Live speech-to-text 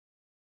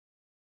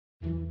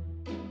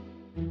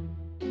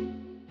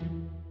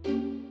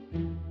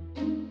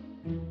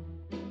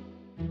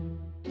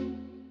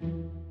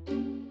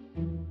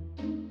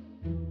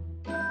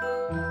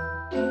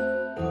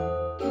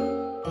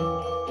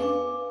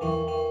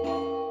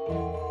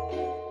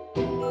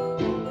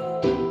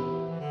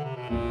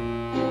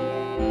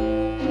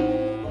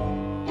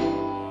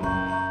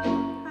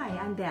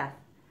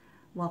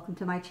Welcome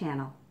to my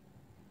channel.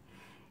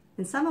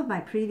 In some of my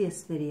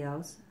previous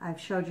videos,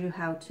 I've showed you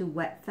how to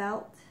wet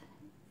felt,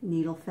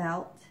 needle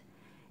felt,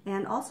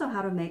 and also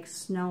how to make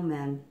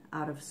snowmen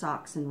out of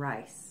socks and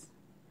rice.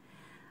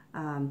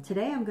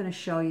 Today I'm going to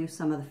show you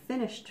some of the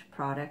finished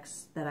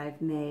products that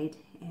I've made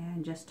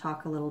and just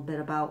talk a little bit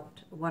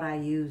about what I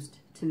used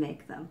to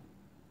make them.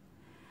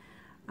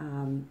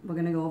 We're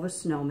going to go over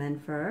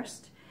snowmen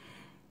first,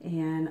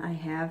 and I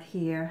have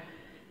here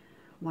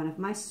one of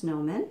my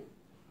snowmen.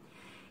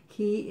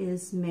 He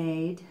is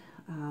made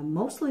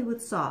mostly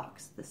with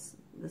socks. This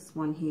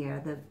one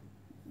here,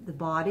 the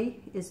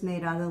body is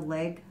made out of the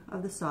leg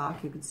of the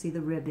sock. You can see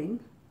the ribbing.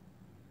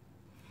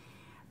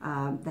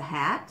 The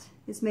hat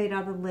is made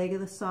out of the leg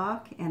of the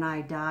sock, and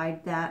I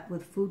dyed that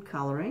with food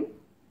coloring.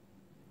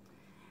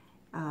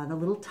 The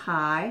little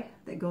tie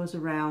that goes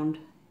around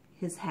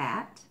his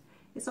hat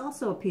is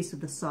also a piece of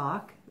the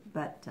sock,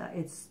 but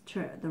it's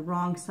the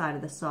wrong side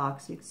of the sock,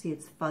 so you can see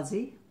it's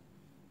fuzzy.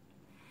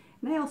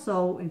 And I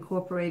also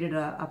incorporated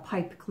a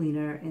pipe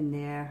cleaner in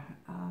there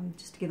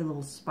just to give it a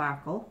little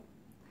sparkle.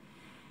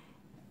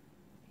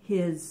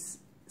 His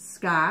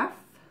scarf,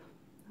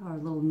 or a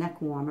little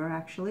neck warmer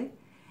actually,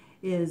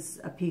 is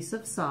a piece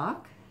of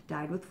sock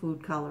dyed with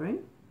food coloring.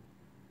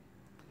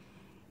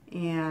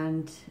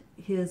 And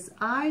his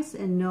eyes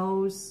and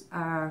nose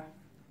are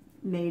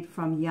made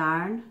from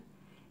yarn,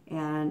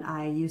 and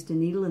I used a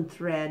needle and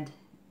thread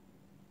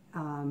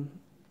and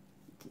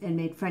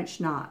made French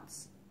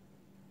knots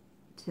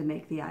to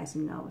make the eyes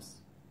and nose.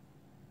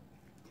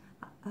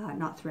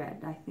 Not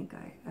thread, I think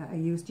I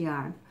used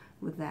yarn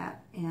with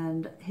that.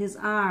 And his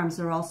arms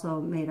are also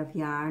made of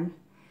yarn,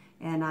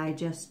 and I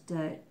just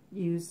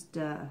used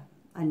a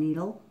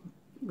needle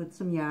with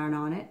some yarn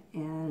on it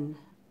and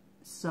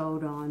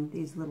sewed on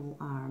these little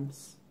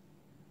arms.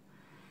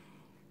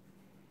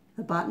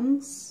 The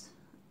buttons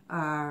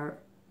are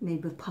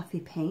made with puffy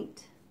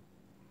paint,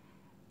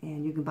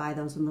 and you can buy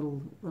those in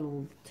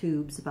little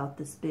tubes about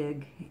this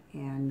big,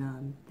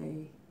 and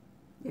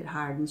it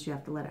hardens. You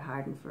have to let it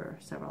harden for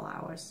several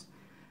hours,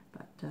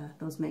 but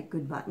those make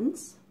good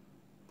buttons.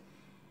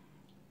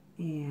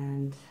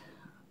 And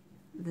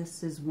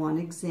this is one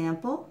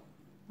example.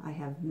 I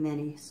have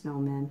many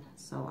snowmen,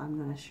 so I'm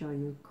going to show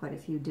you quite a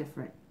few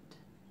different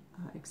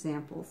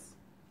examples.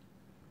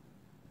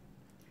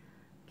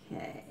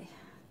 Okay,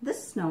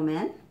 this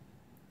snowman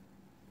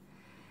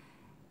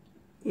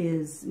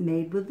is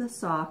made with the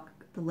sock,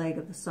 the leg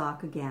of the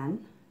sock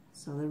again,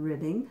 so the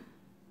ribbing.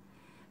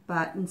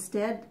 But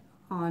instead,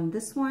 on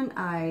this one,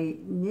 I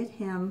knit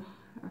him.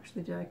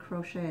 Actually, did I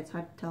crochet? It's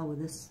hard to tell with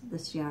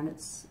this yarn.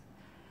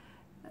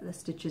 The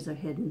stitches are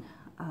hidden.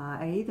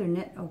 I either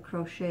knit or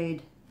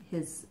crocheted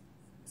his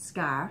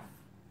scarf.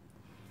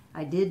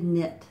 I did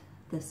knit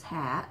this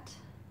hat,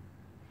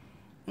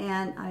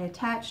 and I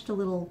attached a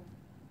little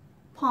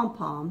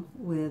pom-pom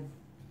with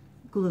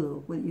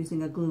glue,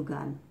 using a glue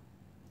gun.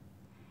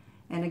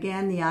 And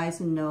again, the eyes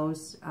and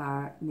nose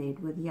are made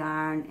with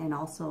yarn, and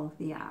also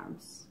the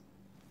arms.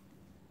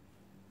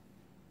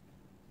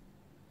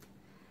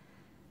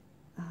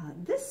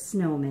 This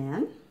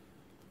snowman,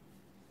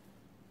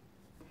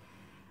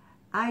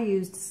 I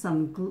used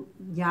some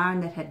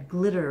yarn that had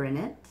glitter in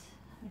it,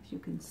 as you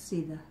can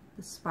see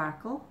the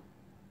sparkle,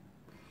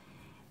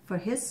 for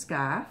his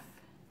scarf,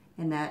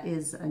 and that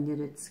is a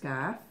knitted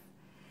scarf.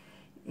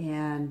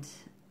 And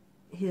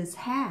his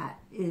hat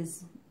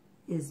is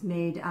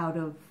made out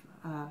of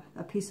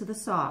a piece of the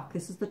sock.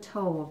 This is the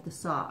toe of the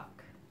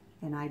sock,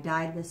 and I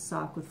dyed this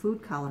sock with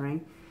food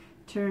coloring,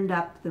 turned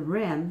up the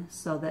rim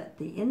so that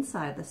the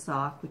inside of the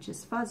sock, which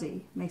is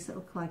fuzzy, makes it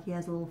look like he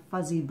has a little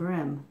fuzzy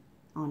brim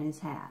on his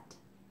hat.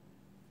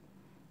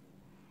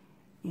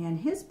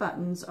 And his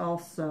buttons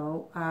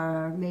also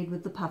are made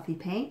with the puffy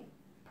paint,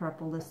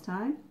 purple this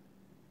time.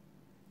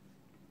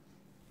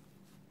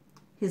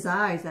 His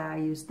eyes, I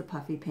used the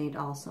puffy paint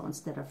also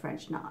instead of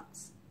French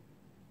knots.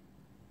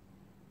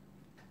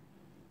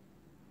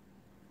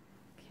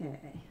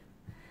 Okay,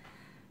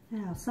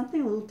 now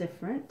something a little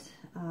different.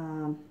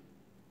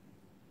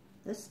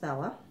 This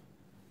fella,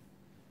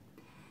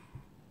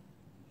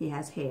 he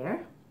has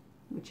hair,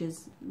 which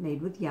is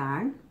made with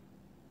yarn,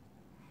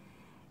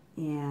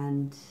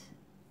 and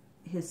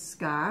his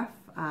scarf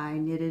I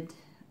knitted.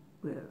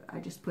 I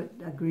just put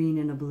a green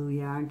and a blue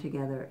yarn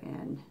together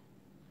and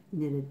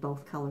knitted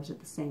both colors at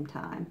the same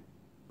time.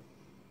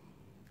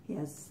 He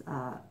has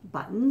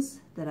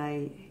buttons that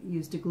I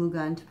used a glue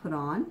gun to put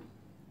on.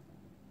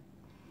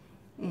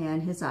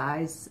 And his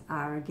eyes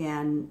are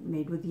again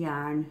made with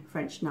yarn,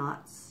 French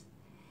knots.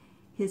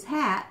 His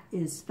hat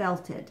is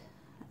felted.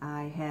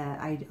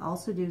 I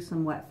also do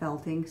some wet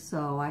felting,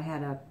 so I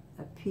had a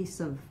piece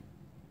of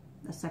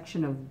a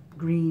section of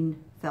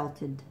green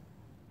felted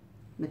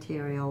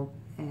material,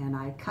 and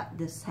I cut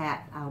this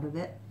hat out of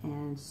it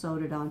and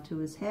sewed it onto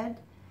his head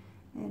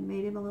and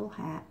made him a little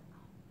hat.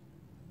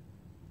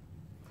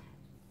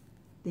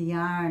 The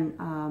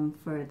yarn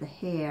for the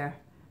hair,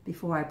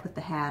 before I put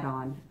the hat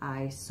on,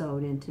 I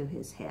sewed into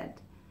his head,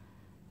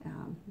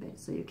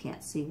 so you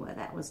can't see where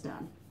that was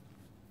done.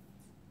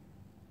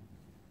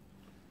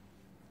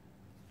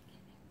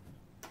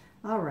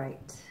 All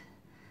right,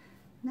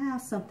 now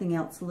something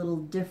else a little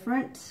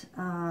different.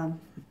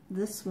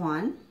 This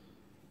one,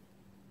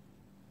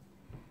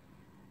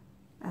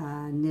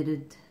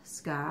 knitted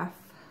scarf,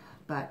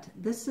 but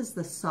this is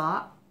the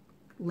sock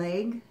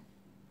leg.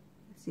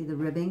 See the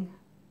ribbing?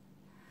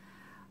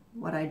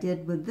 What I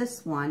did with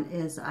this one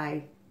is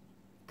I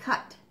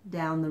cut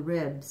down the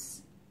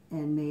ribs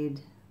and made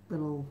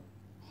little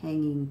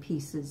hanging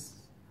pieces,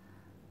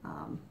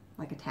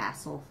 like a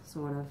tassel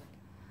sort of,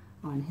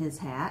 on his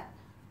hat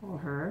or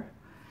her.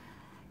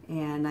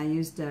 And I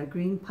used a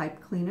green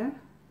pipe cleaner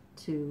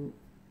to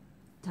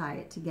tie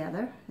it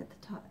together at the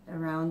top,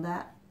 around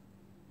that.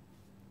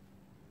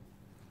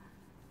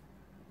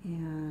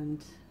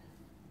 And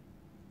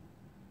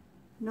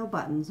no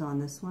buttons on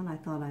this one. I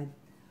thought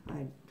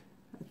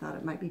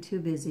it might be too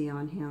busy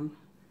on him.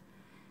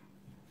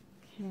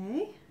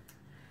 Okay,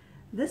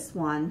 this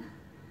one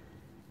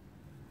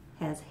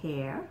has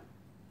hair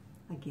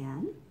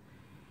again,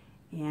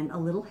 and a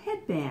little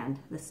headband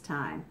this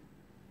time.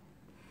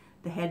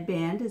 The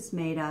headband is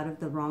made out of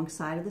the wrong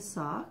side of the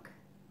sock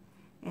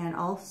and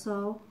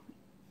also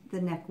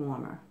the neck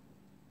warmer.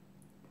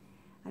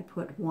 I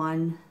put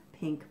one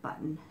pink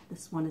button.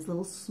 This one is a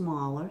little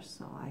smaller,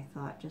 so I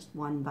thought just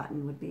one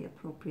button would be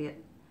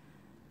appropriate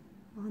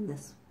on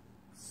this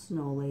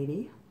snow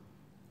lady.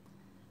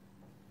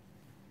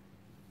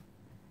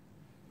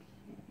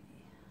 Okay.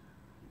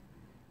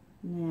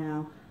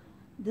 Now,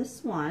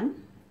 this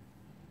one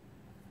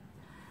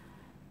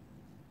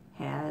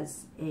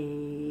has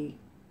a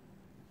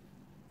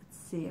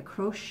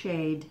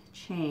crocheted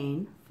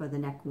chain for the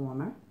neck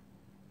warmer,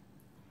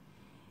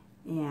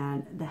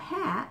 and the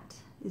hat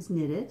is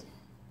knitted,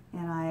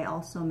 and I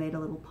also made a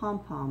little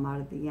pom-pom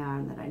out of the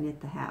yarn that I knit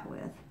the hat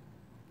with.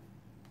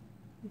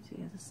 You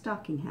see, it's a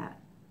stocking hat.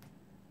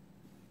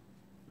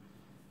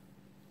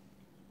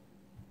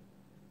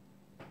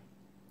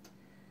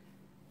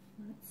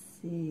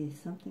 Let's see,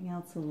 something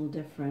else a little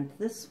different.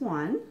 This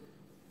one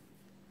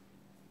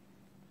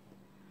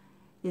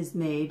is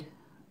made,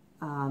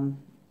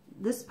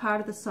 this part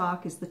of the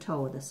sock is the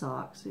toe of the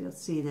sock, so you'll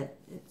see that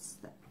it's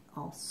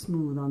all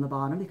smooth on the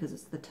bottom because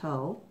it's the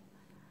toe.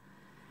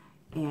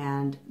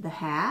 And the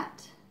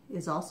hat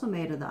is also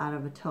made out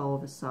of a toe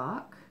of a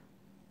sock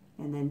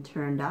and then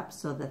turned up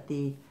so that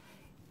the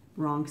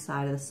wrong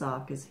side of the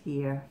sock is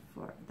here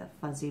for the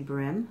fuzzy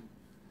brim.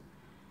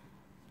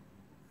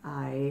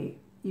 I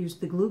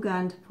used the glue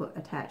gun to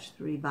attach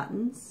 3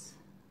 buttons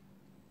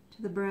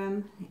to the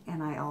brim,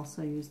 and I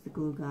also used the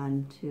glue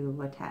gun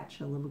to attach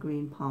a little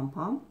green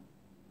pom-pom.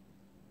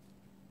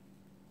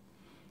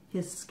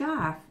 His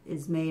scarf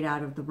is made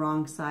out of the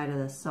wrong side of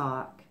the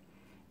sock,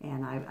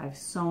 and I've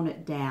sewn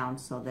it down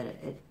so that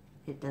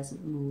it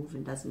doesn't move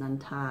and doesn't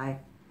untie.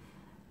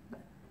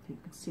 But you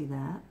can see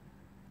that.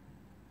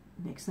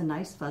 It makes a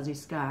nice fuzzy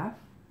scarf.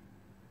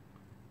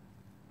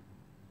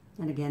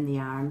 And again, the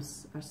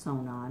arms are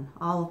sewn on.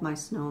 All of my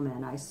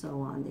snowmen I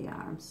sew on the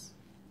arms.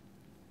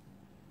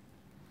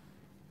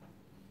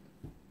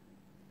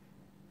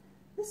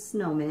 This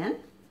snowman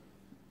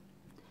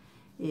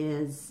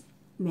is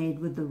made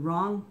with the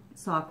wrong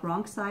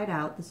side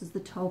out. This is the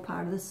toe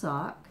part of the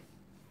sock.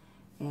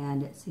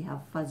 And see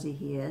how fuzzy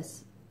he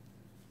is.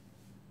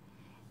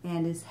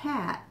 And his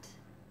hat,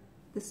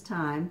 this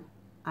time,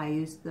 I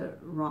used a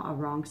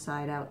wrong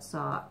side out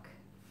sock.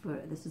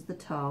 This is the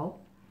toe.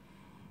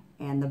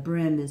 And the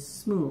brim is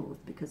smooth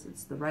because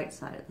it's the right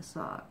side of the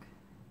sock.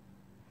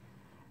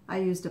 I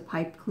used a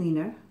pipe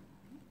cleaner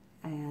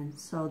and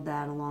sewed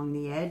that along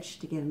the edge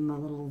to give him a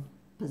little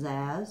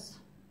pizzazz.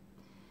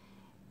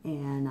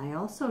 And I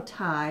also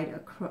tied,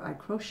 I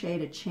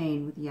crocheted a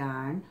chain with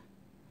yarn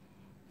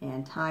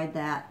and tied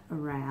that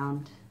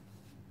around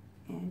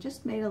and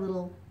just made a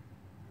little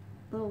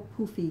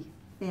poofy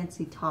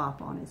fancy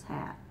top on his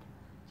hat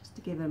just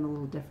to give him a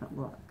little different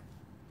look.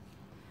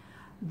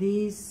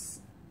 This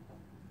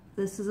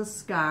is a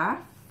scarf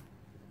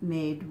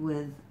made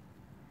with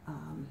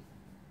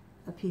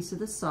a piece of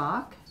the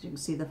sock. As you can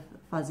see, the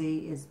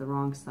fuzzy is the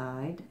wrong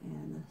side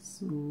and the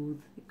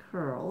smooth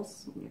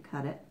curls when you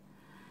cut it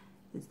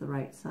is the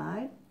right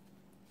side.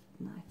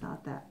 And I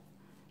thought that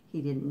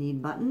he didn't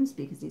need buttons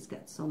because he's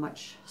got so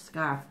much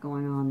scarf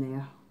going on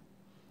there.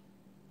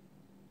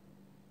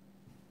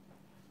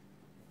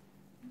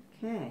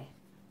 Okay.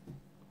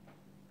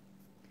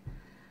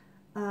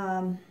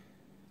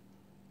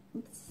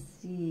 Let's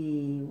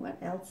see, what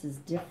else is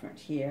different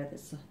here?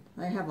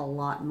 I have a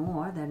lot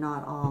more. They're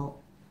not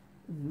all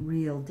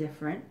real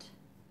different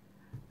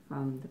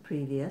from the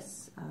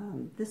previous.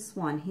 This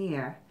one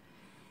here,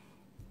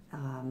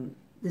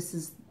 this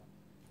is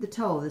the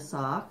toe of the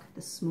sock,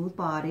 the smooth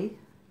body,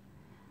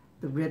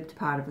 the ribbed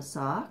part of a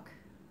sock.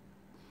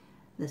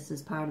 This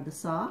is part of the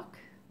sock,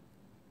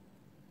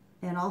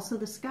 and also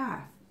the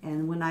scarf.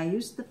 And when I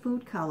used the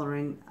food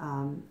coloring,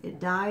 it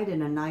dyed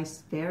in a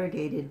nice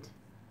variegated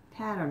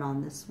pattern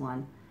on this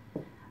one.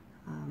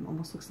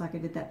 Almost looks like I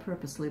did that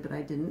purposely, but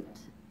I didn't.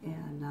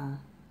 And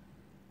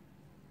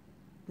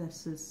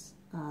this is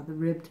the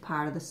ribbed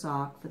part of the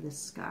sock for this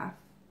scarf.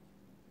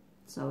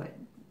 So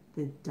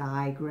the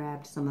dye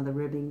grabbed some of the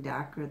ribbing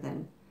darker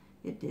than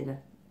it did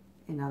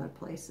in other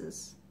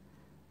places.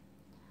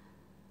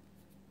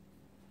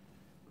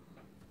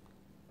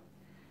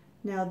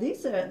 Now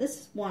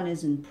this one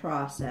is in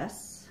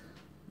process,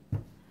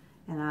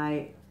 and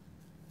I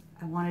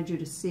wanted you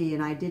to see,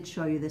 and I did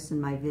show you this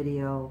in my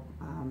video,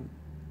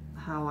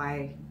 how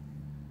I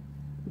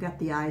got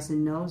the eyes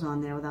and nose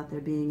on there without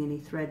there being any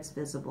threads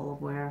visible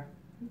of where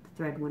the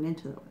thread went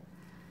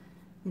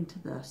into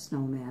the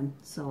snowman.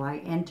 So I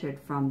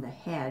entered from the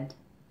head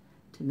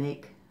to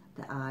make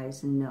the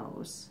eyes and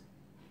nose,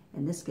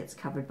 and this gets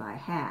covered by a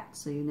hat,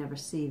 so you never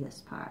see this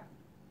part.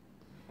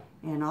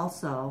 And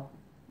also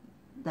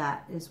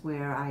that is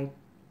where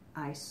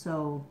I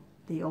sew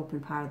the open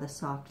part of the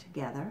sock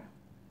together.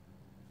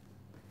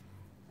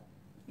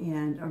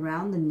 And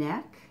around the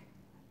neck,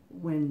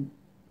 when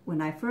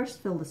I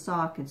first fill the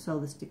sock and sew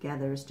this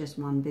together, it's just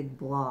one big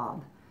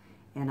blob.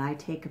 And I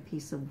take a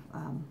piece of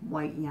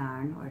white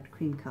yarn or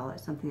cream color,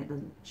 something that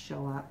doesn't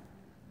show up,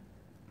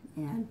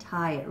 and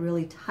tie it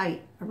really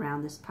tight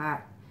around this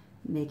part,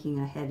 making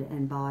a head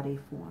and body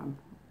form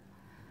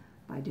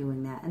by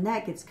doing that. And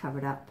that gets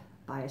covered up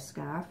by a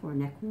scarf or a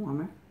neck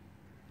warmer.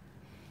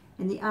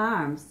 In the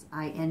arms,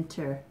 I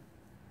enter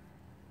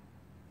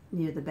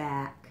near the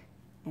back,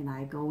 and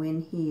I go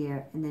in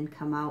here and then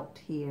come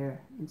out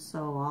here and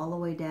sew all the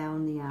way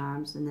down the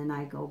arms, and then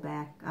I go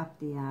back up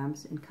the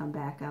arms and come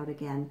back out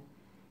again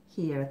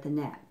here at the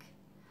neck.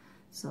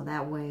 So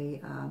that way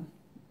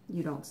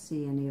you don't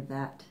see any of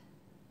that.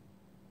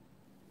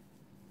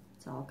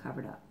 It's all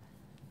covered up.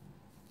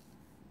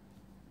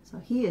 So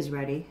he is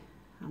ready.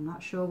 I'm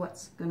not sure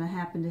what's going to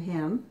happen to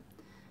him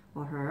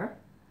or her,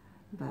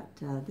 but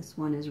this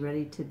one is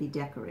ready to be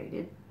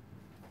decorated.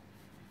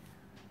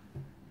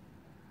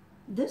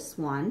 This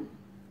one,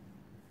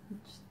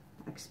 just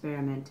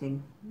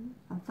experimenting,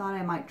 I thought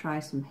I might try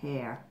some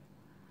hair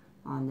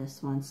on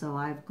this one, so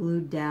I've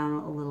glued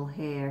down a little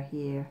hair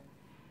here,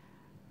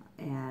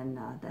 and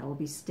that will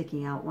be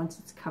sticking out once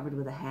it's covered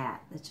with a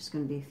hat. It's just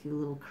going to be a few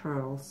little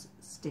curls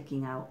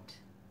sticking out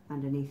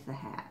underneath the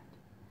hat.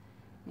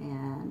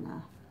 And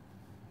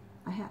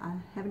I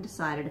haven't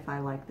decided if I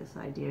like this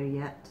idea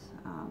yet.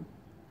 I'll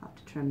have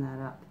to trim that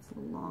up. It's a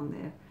little long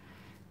there,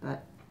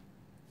 but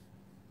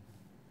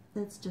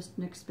that's just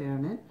an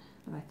experiment.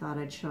 But I thought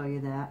I'd show you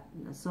that.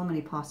 There's so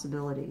many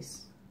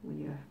possibilities when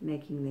you're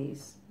making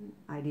these.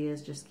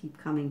 Ideas just keep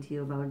coming to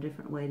you about a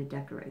different way to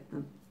decorate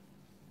them.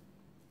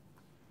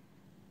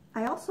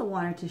 I also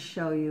wanted to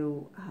show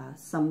you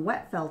some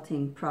wet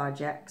felting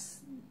projects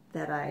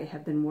that I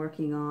have been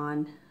working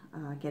on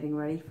getting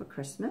ready for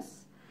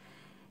Christmas.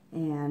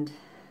 And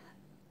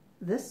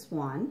this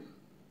one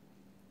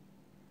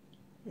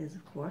is,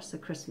 of course, a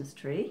Christmas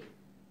tree.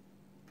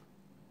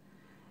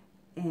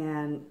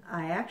 And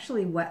I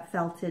actually wet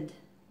felted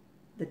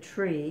the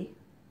tree.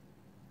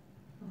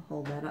 I'll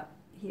hold that up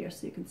here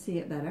so you can see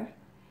it better.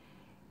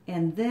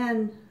 And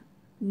then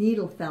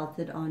needle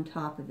felted on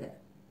top of it.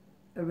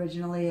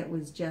 Originally it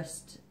was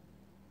just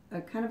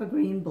a kind of a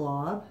green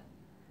blob,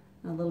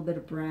 a little bit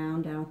of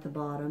brown down at the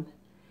bottom.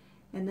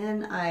 And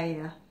then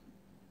I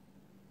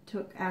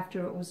took,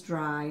 after it was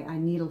dry, I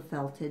needle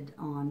felted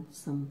on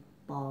some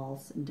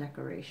balls and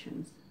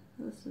decorations.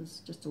 This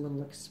is just a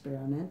little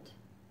experiment.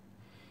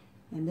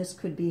 And this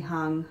could be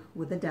hung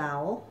with a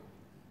dowel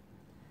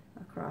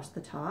across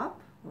the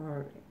top,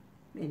 or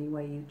any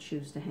way you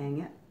choose to hang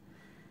it.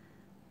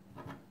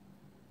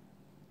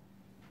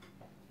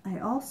 I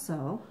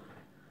also,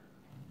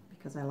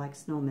 because I like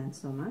snowmen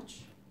so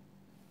much,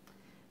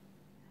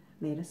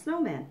 made a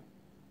snowman.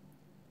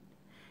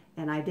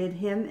 And I did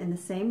him in the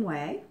same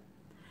way.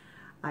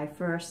 I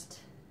first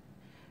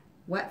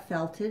wet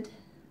felted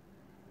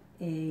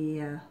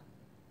a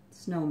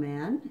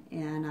snowman,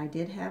 and I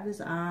did have his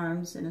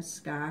arms and a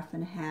scarf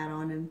and a hat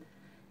on him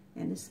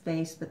and his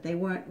face, but they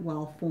weren't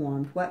well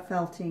formed. Wet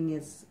felting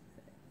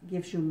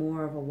gives you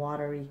more of a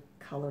watery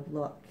colored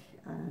look,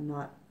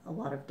 not a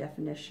lot of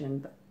definition,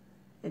 but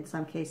in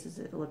some cases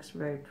it looks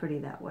very pretty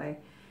that way.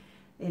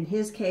 In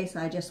his case,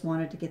 I just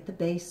wanted to get the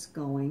base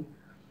going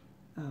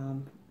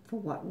for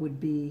what would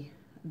be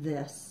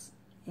this,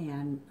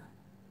 and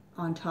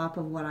on top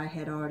of what I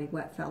had already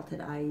wet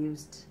felted, I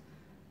used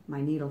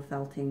my needle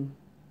felting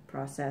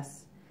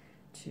process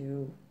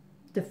to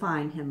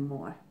define him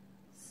more.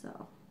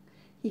 So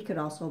he could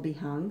also be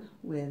hung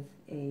with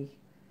a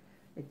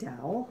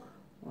dowel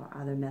or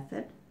other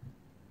method.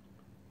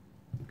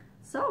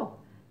 So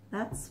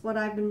that's what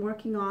I've been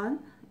working on,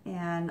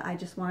 and I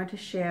just wanted to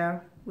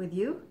share with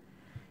you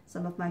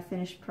some of my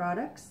finished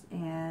products,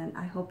 and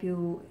I hope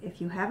you,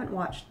 if you haven't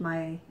watched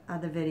my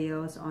other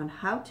videos on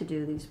how to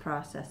do these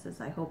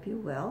processes, I hope you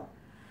will.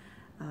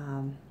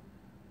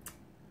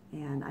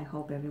 And I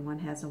hope everyone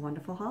has a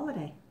wonderful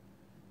holiday.